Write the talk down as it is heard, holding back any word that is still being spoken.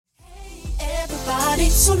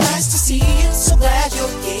It's so nice to see you, so glad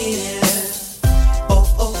you're here.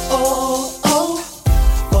 Oh, oh, oh, oh,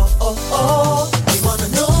 oh, oh, oh. We wanna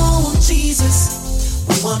know Jesus,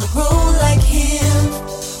 we wanna grow like him.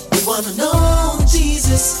 We wanna know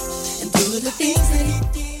Jesus and do the things that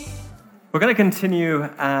he did. We're going to continue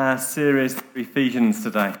our series through Ephesians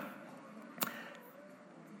today.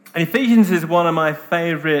 And Ephesians is one of my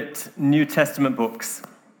favourite New Testament books.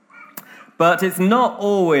 But it's not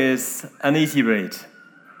always an easy read.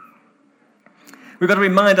 We've got to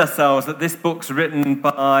remind ourselves that this book's written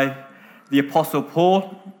by the Apostle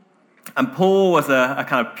Paul. And Paul was a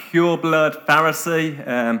kind of pure-blood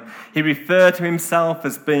Pharisee. He referred to himself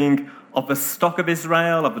as being of the stock of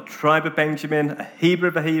Israel, of the tribe of Benjamin, a Hebrew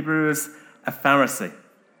of the Hebrews, a Pharisee.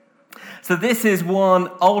 So this is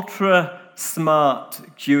one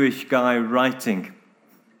ultra-smart Jewish guy writing.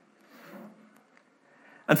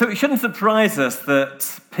 And so it shouldn't surprise us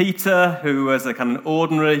that Peter, who was a kind of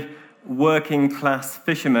ordinary working-class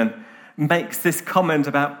fisherman, makes this comment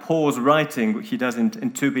about Paul's writing, which he does in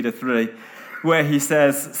 2 Peter 3, where he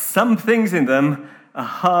says, some things in them are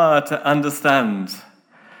hard to understand,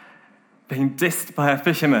 being dissed by a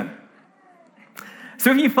fisherman. So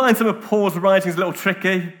if you find some of Paul's writings a little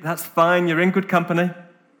tricky, that's fine, you're in good company.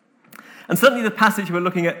 And certainly the passage we're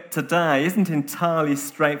looking at today isn't entirely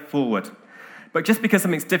straightforward. But just because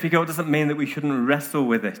something's difficult doesn't mean that we shouldn't wrestle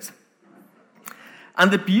with it. And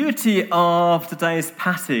the beauty of today's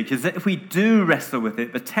passage is that if we do wrestle with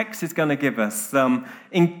it, the text is going to give us some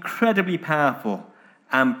incredibly powerful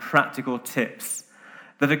and practical tips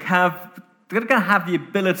that are going to have the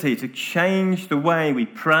ability to change the way we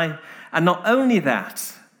pray. And not only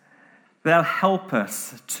that, they'll help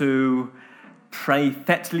us to pray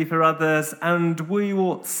effectively for others, and we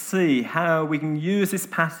will see how we can use this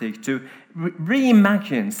passage to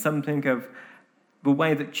reimagine something of the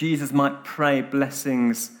way that Jesus might pray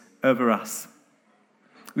blessings over us.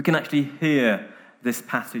 We can actually hear this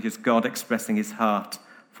passage as God expressing his heart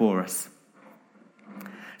for us.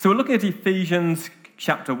 So we're looking at Ephesians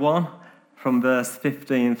chapter 1 from verse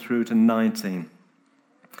 15 through to 19.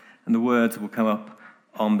 And the words will come up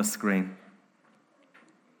on the screen.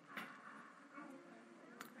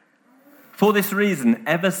 For this reason,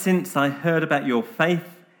 ever since I heard about your faith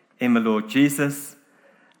in the Lord Jesus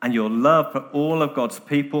and your love for all of God's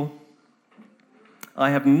people, I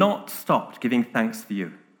have not stopped giving thanks for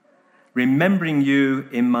you, remembering you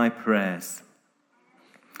in my prayers.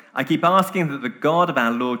 I keep asking that the God of our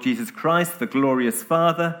Lord Jesus Christ, the glorious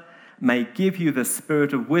Father, may give you the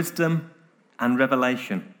spirit of wisdom and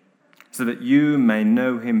revelation, so that you may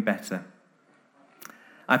know him better.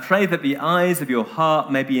 I pray that the eyes of your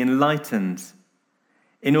heart may be enlightened,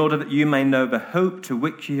 in order that you may know the hope to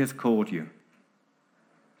which he has called you,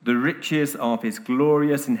 the riches of his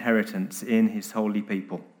glorious inheritance in his holy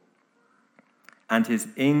people, and his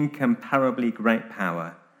incomparably great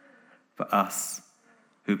power for us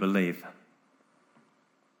who believe.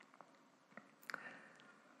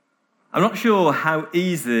 I'm not sure how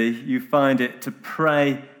easy you find it to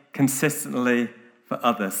pray consistently for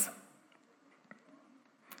others.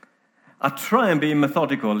 I try and be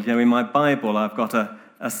methodical. In my Bible, I've got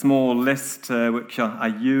a small list which I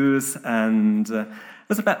use, and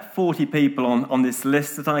there's about 40 people on this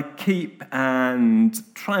list that I keep and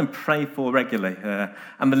try and pray for regularly.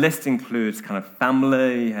 And the list includes kind of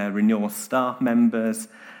family, renewal staff members,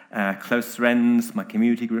 close friends, my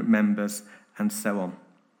community group members, and so on.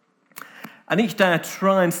 And each day I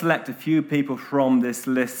try and select a few people from this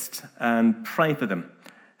list and pray for them.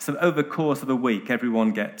 So over the course of a week,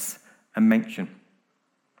 everyone gets a mention.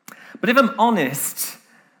 But if I'm honest,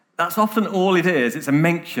 that's often all it is. It's a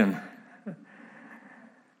mention.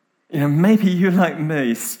 Maybe you, like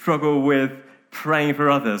me, struggle with praying for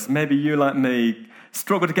others. Maybe you, like me,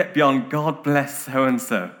 struggle to get beyond God bless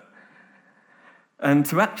so-and-so. And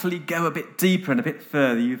to actually go a bit deeper and a bit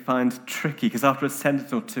further, you find tricky, because after a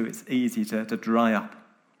sentence or two, it's easy to dry up.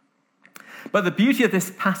 But the beauty of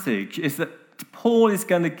this passage is that Paul is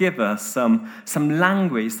going to give us some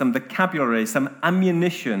language, some vocabulary, some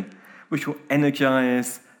ammunition, which will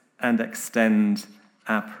energize and extend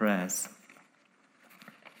our prayers.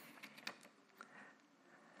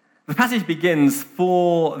 The passage begins,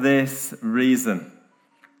 for this reason.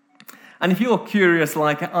 And if you're curious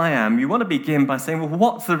like I am, you want to begin by saying, well,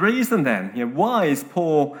 what's the reason then? Why is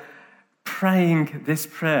Paul praying this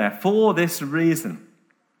prayer? For this reason.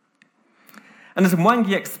 And as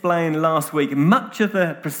Wangi explained last week, much of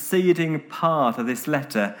the preceding part of this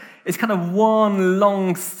letter is kind of one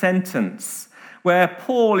long sentence where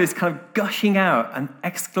Paul is kind of gushing out an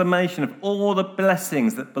exclamation of all the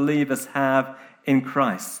blessings that believers have in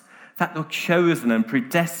Christ. fact, we're chosen and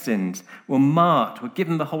predestined, we're marked, we're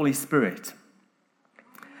given the Holy Spirit.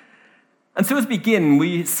 And so as we begin,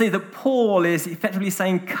 we see that Paul is effectively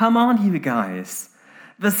saying, come on, you guys.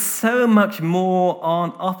 There's so much more on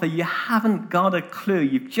offer. You haven't got a clue.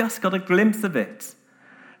 You've just got a glimpse of it.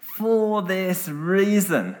 For this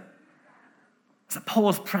reason. So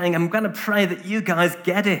Paul's praying, I'm going to pray that you guys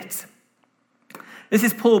get it. This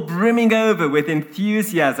is Paul brimming over with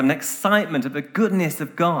enthusiasm and excitement of the goodness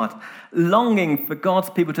of God, longing for God's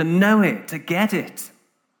people to know it, to get it.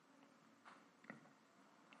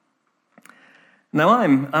 Now,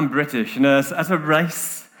 I'm British, and as a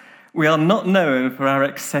race, we are not known for our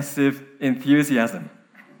excessive enthusiasm.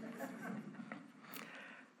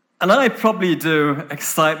 And I probably do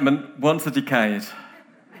excitement once a decade.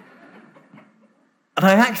 And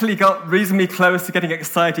I actually got reasonably close to getting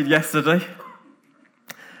excited yesterday.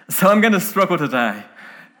 So I'm going to struggle today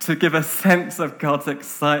to give a sense of God's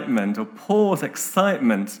excitement, or Paul's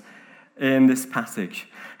excitement in this passage.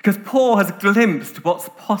 Because Paul has glimpsed what's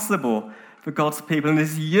possible for God's people and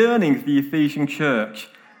is yearning for the Ephesian church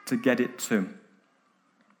to get it too.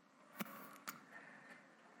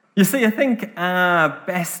 You see, I think our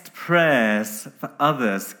best prayers for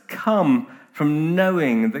others come from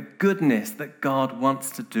knowing the goodness that God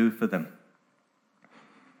wants to do for them.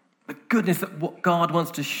 The goodness that what God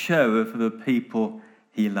wants to show for the people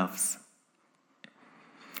he loves.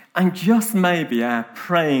 And just maybe our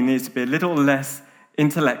praying needs to be a little less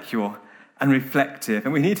intellectual and reflective,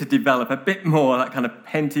 and we need to develop a bit more that kind of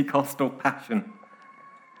Pentecostal passion.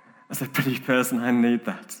 As a British person, I need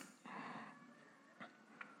that.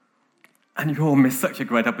 And you all missed such a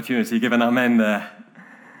great opportunity given amen there.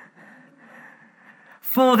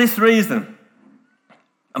 For this reason,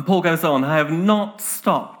 and Paul goes on, I have not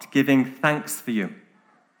stopped giving thanks for you.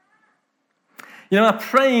 You know, our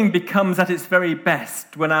praying becomes at its very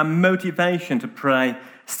best when our motivation to pray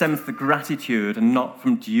stems from gratitude and not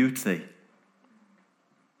from duty.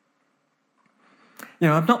 You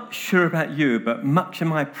know, I'm not sure about you, but much of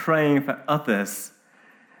my praying for others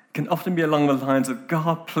can often be along the lines of,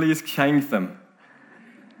 God, please change them,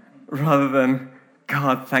 rather than,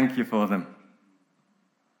 God, thank you for them.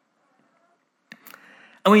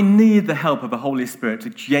 And we need the help of the Holy Spirit to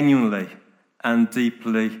genuinely and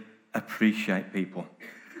deeply appreciate people.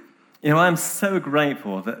 You know, I'm so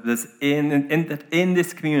grateful that there's in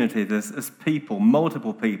this community, there's people,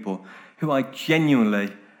 multiple people, who I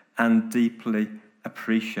genuinely and deeply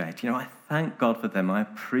appreciate. You know, I thank God for them. I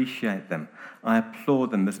appreciate them. I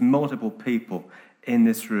applaud them. There's multiple people in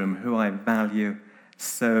this room who I value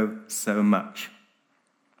so, so much.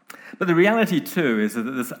 But the reality, too, is that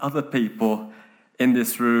there's other people in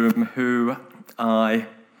this room who I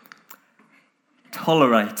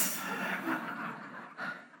tolerate.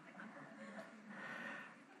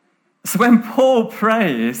 So when Paul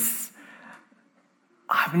prays,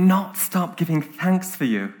 I've not stopped giving thanks for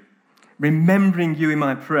you, remembering you in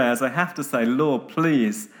my prayers. I have to say, Lord,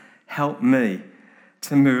 please help me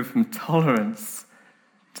to move from tolerance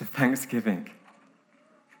to thanksgiving.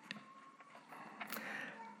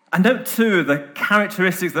 And note, too, the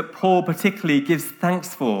characteristics that Paul particularly gives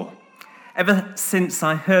thanks for. Ever since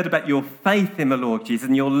I heard about your faith in the Lord Jesus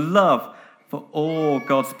and your love for all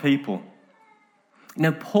God's people. You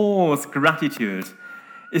know, Paul's gratitude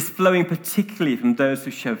is flowing particularly from those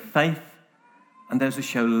who show faith and those who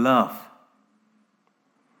show love.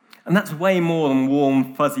 And that's way more than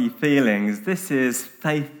warm, fuzzy feelings. This is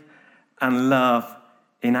faith and love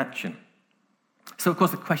in action. So, of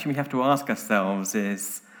course, the question we have to ask ourselves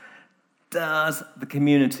is, does the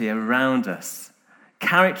community around us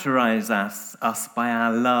characterize us by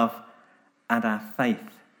our love and our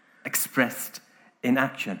faith expressed in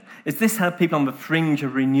action? Is this how people on the fringe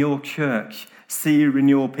of Renewal Church see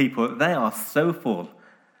Renewal people? They are so full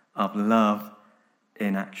of love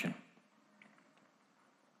in action.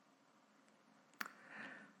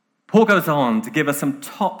 Paul goes on to give us some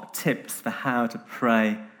top tips for how to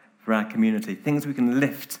pray for our community, things we can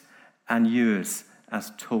lift and use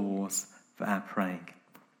as tools for our praying.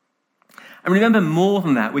 And remember, more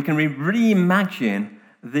than that, we can reimagine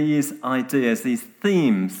these ideas, these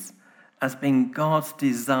themes, as being God's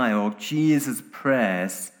desire or Jesus'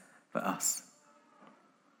 prayers for us.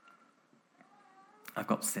 I've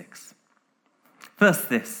got 6. First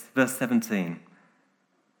this, verse 17.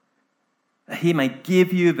 That he may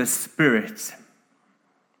give you the Spirit.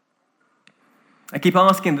 I keep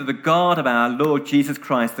asking that the God of our Lord Jesus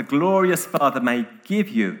Christ, the glorious Father, may give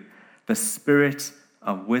you the Spirit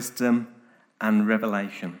of wisdom and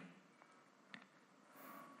revelation.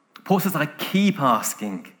 Paul says, I keep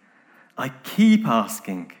asking.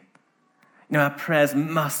 You Our prayers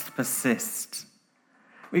must persist.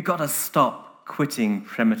 We've got to stop quitting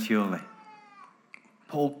prematurely.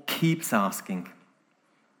 Paul keeps asking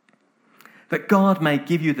that God may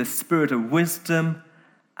give you the spirit of wisdom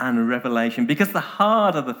and revelation, because the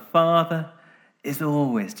heart of the Father is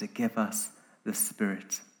always to give us the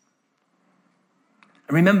Spirit.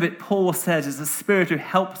 And remember, Paul says it's the Spirit who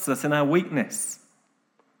helps us in our weakness.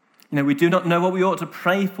 We do not know what we ought to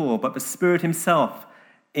pray for, but the Spirit himself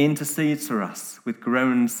intercedes for us with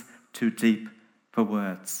groans too deep for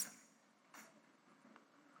words.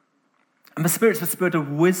 And the Spirit's the Spirit of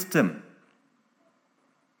wisdom.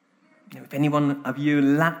 If any one of you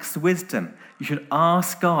lacks wisdom, you should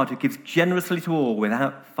ask God, who gives generously to all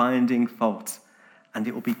without finding fault, and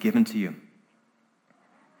it will be given to you.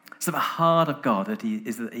 So the heart of God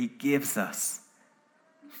is that he gives us,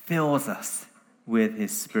 fills us with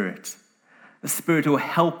his Spirit. The Spirit will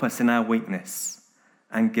help us in our weakness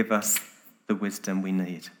and give us the wisdom we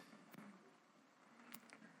need.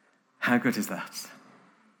 How good is that?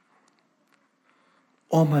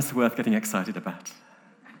 Almost worth getting excited about.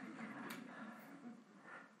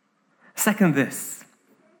 Second, this,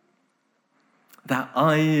 that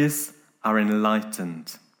eyes are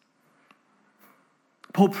enlightened.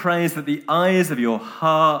 Paul prays that the eyes of your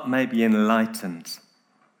heart may be enlightened.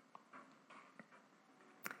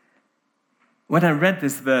 When I read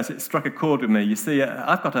this verse, it struck a chord with me. You see,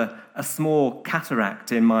 I've got a small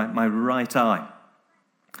cataract in my right eye.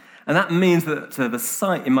 And that means that the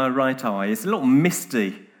sight in my right eye is a little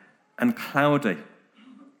misty and cloudy.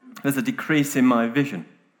 There's a decrease in my vision.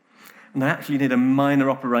 And I actually need a minor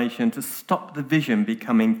operation to stop the vision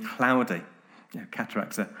becoming cloudy.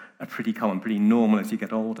 Cataracts are pretty common, pretty normal as you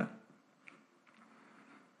get older.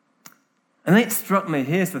 And then it struck me,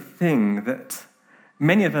 here's the thing, that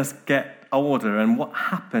many of us get older, and what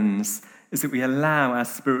happens is that we allow our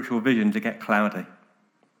spiritual vision to get cloudy.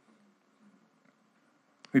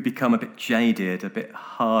 We become a bit jaded, a bit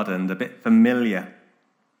hardened, a bit familiar.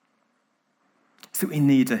 So we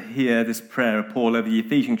need to hear this prayer of Paul over the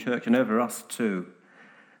Ephesian church and over us too,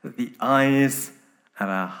 that the eyes of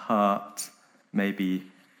our heart may be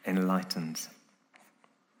enlightened.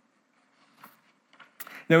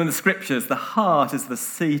 In the scriptures, the heart is the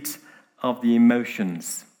seat of the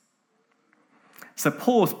emotions. So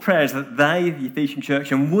Paul's prayer is that they, the Ephesian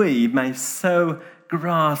church, and we may so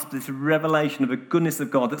grasp this revelation of the goodness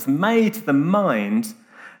of God that's made to the mind,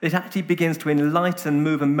 it actually begins to enlighten,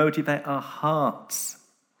 move, and motivate our hearts.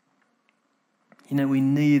 We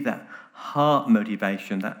need that heart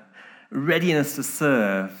motivation, that readiness to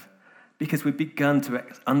serve, because we've begun to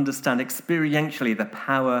understand experientially the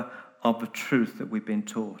power of the truth that we've been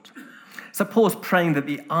taught. So Paul's praying that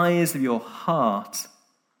the eyes of your heart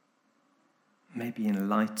may be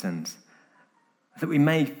enlightened, that we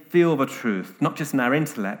may feel the truth, not just in our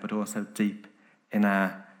intellect, but also deep in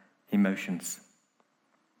our emotions.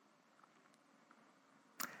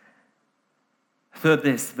 Third,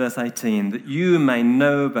 this, verse 18, that you may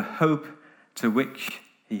know the hope to which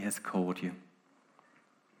he has called you.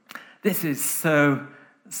 This is so,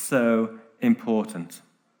 so important.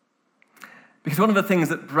 Because one of the things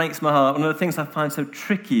that breaks my heart, one of the things I find so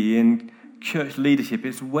tricky in church leadership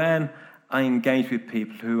is when I engage with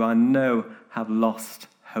people who I know have lost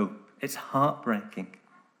hope. It's heartbreaking.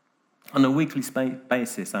 On a weekly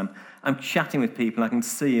basis, I'm chatting with people, and I can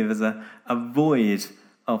see there's a void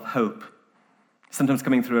of hope. Sometimes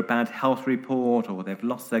coming through a bad health report, or they've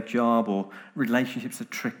lost their job, or relationships are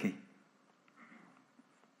tricky.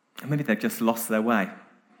 And maybe they've just lost their way.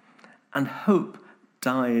 And hope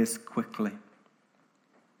dies quickly.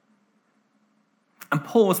 And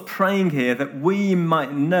Paul's praying here that we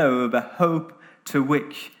might know the hope to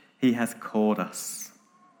which he has called us.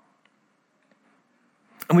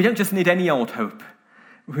 And we don't just need any old hope.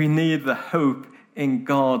 We need the hope in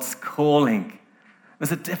God's calling.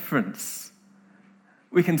 There's a difference.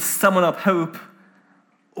 We can summon up hope,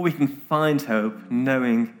 or we can find hope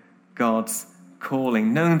knowing God's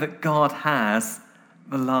calling, knowing that God has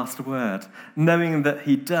the last word, knowing that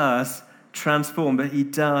he does transform, that he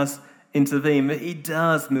does intervene, that he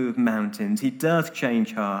does move mountains, he does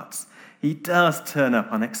change hearts, he does turn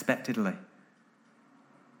up unexpectedly.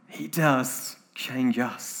 He does change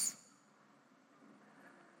us.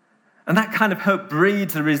 And that kind of hope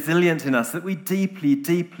breeds a resilience in us that we deeply,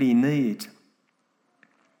 deeply need.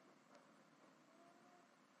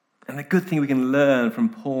 And the good thing we can learn from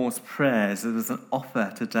Paul's prayers is there's an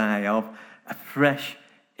offer today of a fresh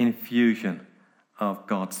infusion of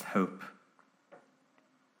God's hope.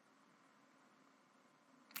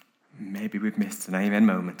 Maybe we've missed an amen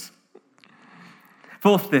moment.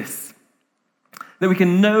 Fourth, this, that we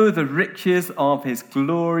can know the riches of his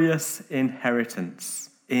glorious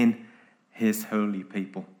inheritance in his holy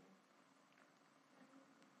people.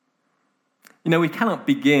 We cannot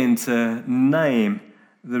begin to name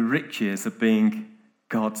the riches of being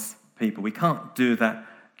God's people. We can't do that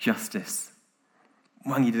justice.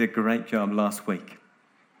 Wang, you did a great job last week.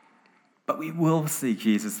 But we will see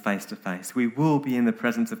Jesus face to face. We will be in the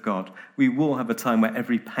presence of God. We will have a time where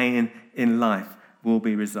every pain in life will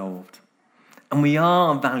be resolved. And we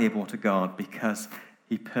are valuable to God because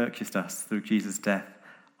he purchased us through Jesus' death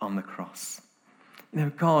on the cross.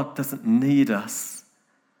 God doesn't need us.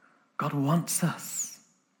 God wants us.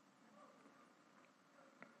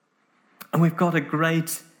 And we've got a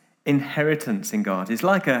great inheritance in God. It's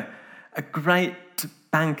like a great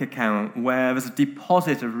bank account where there's a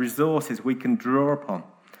deposit of resources we can draw upon.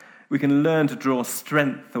 We can learn to draw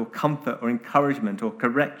strength or comfort or encouragement or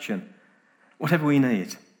correction, whatever we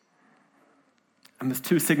need. And there's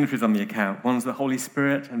two signatories on the account. One's the Holy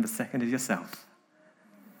Spirit and the second is yourself.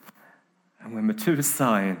 And when the two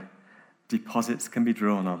sign, deposits can be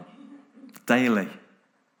drawn on daily,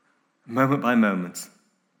 moment by moment.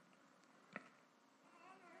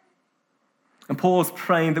 And Paul's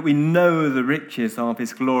praying that we know the riches of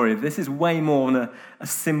his glory. This is way more than a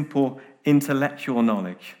simple intellectual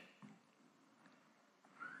knowledge.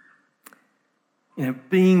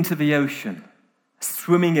 Being to the ocean,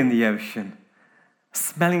 swimming in the ocean,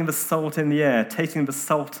 smelling the salt in the air, tasting the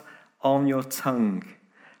salt on your tongue,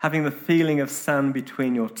 having the feeling of sand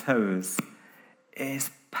between your toes is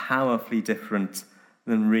powerfully different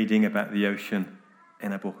than reading about the ocean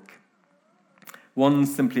in a book.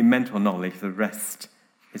 One's simply mental knowledge, the rest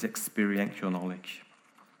is experiential knowledge.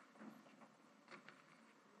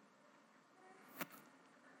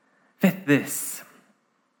 Fifth, this,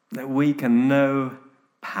 that we can know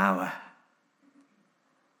power.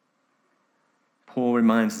 Paul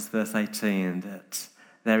reminds us, verse 18, that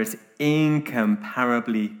there is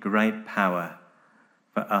incomparably great power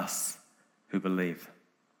for us who believe.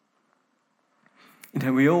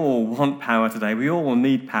 We all want power today. We all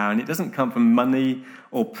need power, and it doesn't come from money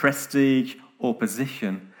or prestige or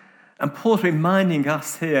position. And Paul's reminding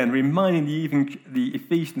us here and reminding the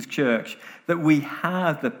Ephesians church that we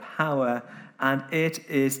have the power, and it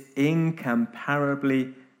is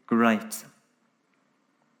incomparably great.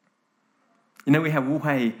 We have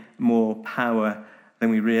way more power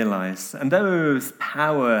than we realize. And those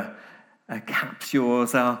power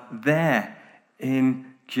capsules are there in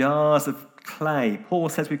jars of clay. Paul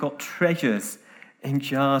says we've got treasures in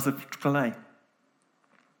jars of clay.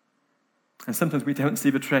 And sometimes we don't see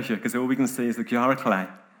the treasure because all we can see is the jar of clay.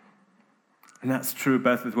 And that's true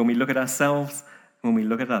both when we look at ourselves and when we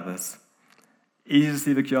look at others. Easy to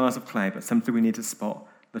see the jars of clay, but sometimes we need to spot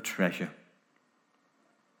the treasure.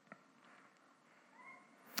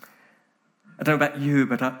 I don't know about you,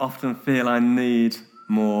 but I often feel I need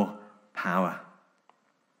more power.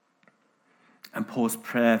 And Paul's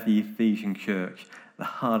prayer for the Ephesian church, the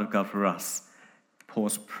heart of God for us,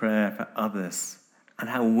 Paul's prayer for others, and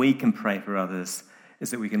how we can pray for others,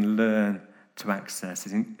 is that we can learn to access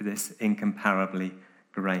this incomparably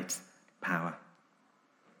great power.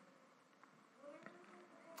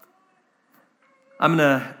 I'm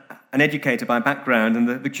an educator by background, and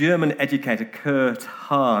the German educator Kurt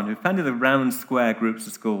Hahn, who founded the Round Square groups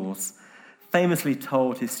of schools, famously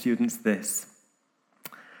told his students this: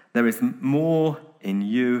 there is more in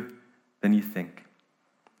you than you think.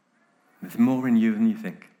 There's more in you than you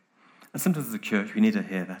think. And sometimes as a church, we need to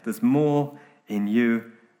hear that. There's more in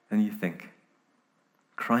you than you think.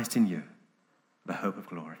 Christ in you, the hope of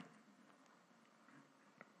glory.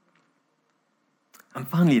 And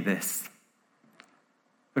finally this,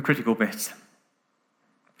 the critical bit.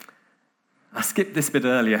 I skipped this bit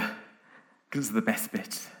earlier because it's the best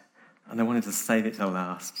bit, and I wanted to save it till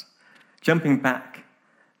last. Jumping back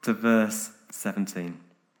to verse 17,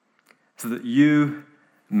 so that you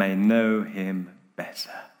may know him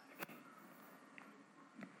better.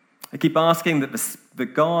 I keep asking that the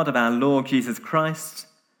God of our Lord Jesus Christ,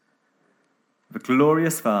 the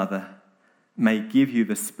glorious Father, may give you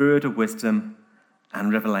the spirit of wisdom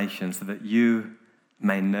and revelation so that you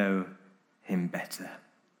may know him better.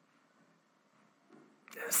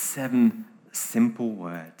 7 simple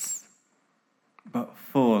words, but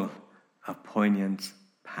full of poignant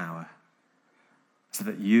power, so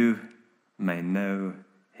that you may know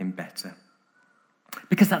him better.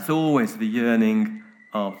 Because that's always the yearning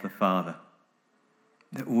of the Father,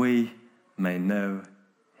 that we may know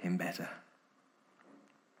him better.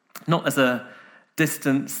 Not as a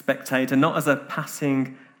distant spectator, not as a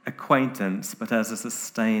passing acquaintance, but as a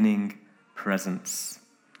sustaining presence.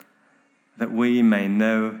 that we may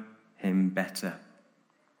know him better.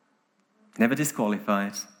 Never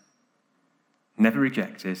disqualified, never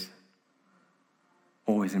rejected,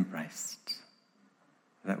 always embraced,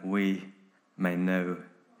 that we may know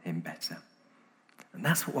him better. And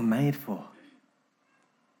that's what we're made for.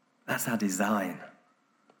 That's our design.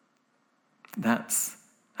 That's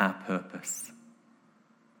our purpose,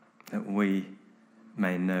 that we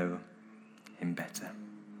may know him better.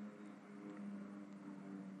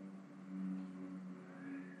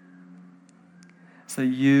 So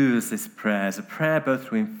use this prayer as a prayer both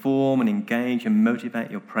to inform and engage and motivate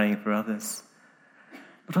your praying for others,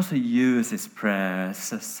 but also use this prayer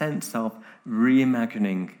as a sense of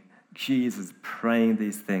reimagining Jesus praying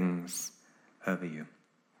these things over you.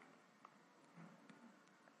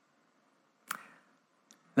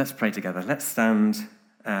 Let's pray together. Let's stand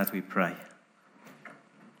as we pray.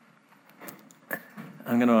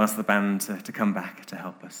 I'm going to ask the band to come back to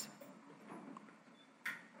help us.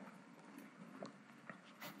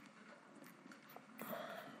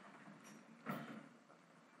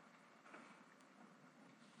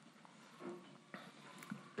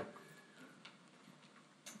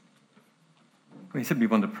 We simply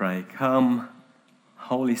want to pray, come,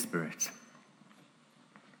 Holy Spirit.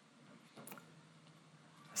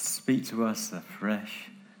 Speak to us afresh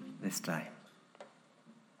this day.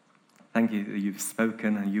 Thank you that you've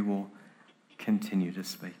spoken and you will continue to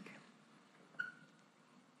speak.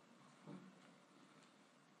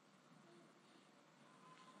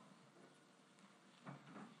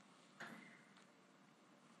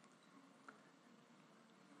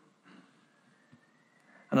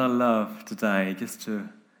 And I love today just to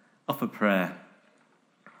offer prayer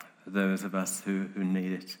for those of us who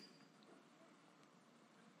need it.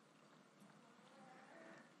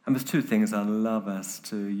 And there's two things I love us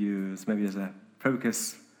to use, maybe as a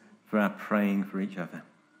focus for our praying for each other.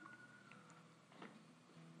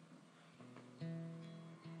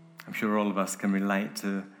 I'm sure all of us can relate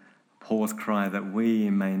to Paul's cry that we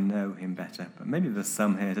may know him better. But maybe there's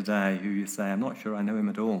some here today who you say, I'm not sure I know him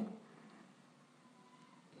at all.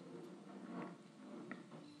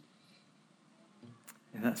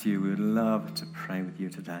 If that's you, we would love to pray with you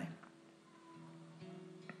today.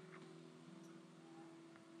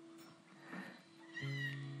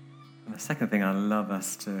 And the second thing I love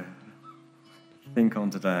us to think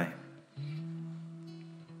on today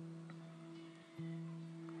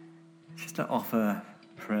is just to offer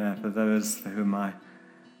prayer for those for whom my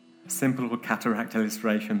simple little cataract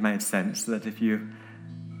illustration made sense, that if you're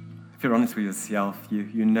honest with yourself,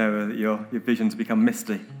 you know that your vision's become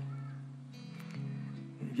misty.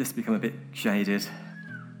 You've just become a bit jaded,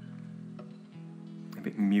 a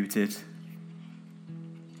bit muted.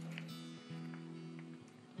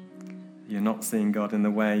 You're not seeing God in the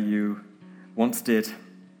way you once did.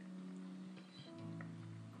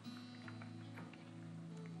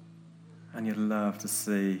 And you'd love to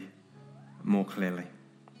see more clearly.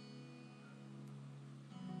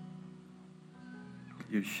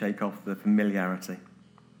 You'd shake off the familiarity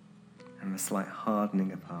and the slight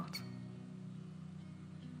hardening of heart.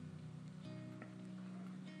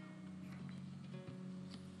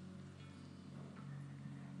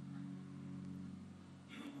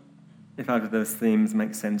 If either of those themes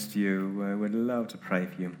make sense to you, we'd love to pray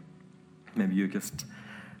for you. Maybe you just,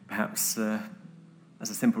 perhaps as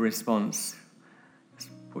a simple response,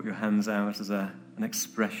 just put your hands out as an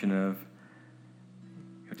expression of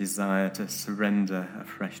your desire to surrender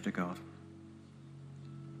afresh to God.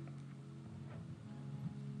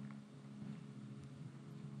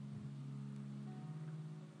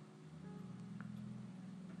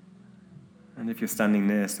 And if you're standing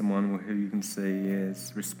near someone who you can see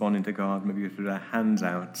is responding to God, maybe with their hands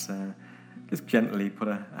out, just gently put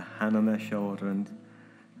a hand on their shoulder and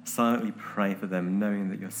silently pray for them, knowing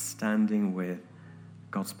that you're standing with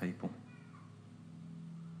God's people.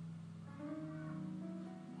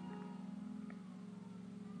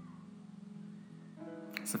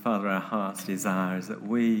 So, Father, our heart's desire is that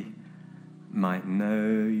we might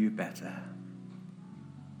know you better.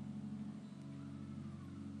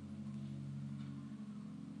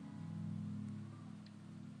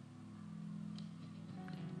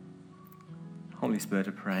 Holy Spirit,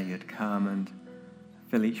 I pray you'd come and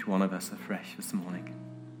fill each one of us afresh this morning.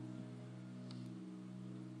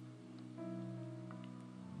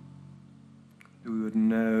 That we would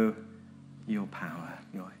know your power,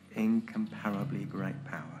 your incomparably great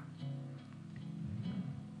power.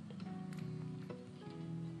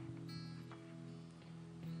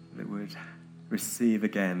 That we would receive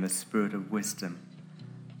again the spirit of wisdom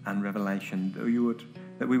and revelation,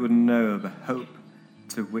 that we would know the hope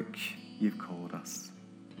to which you've called us.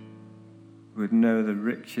 we would know the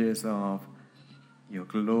riches of your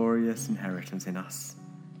glorious inheritance in us,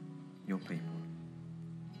 your people.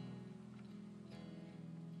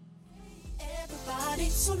 Everybody,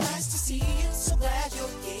 so nice to see you, so glad you're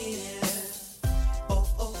here.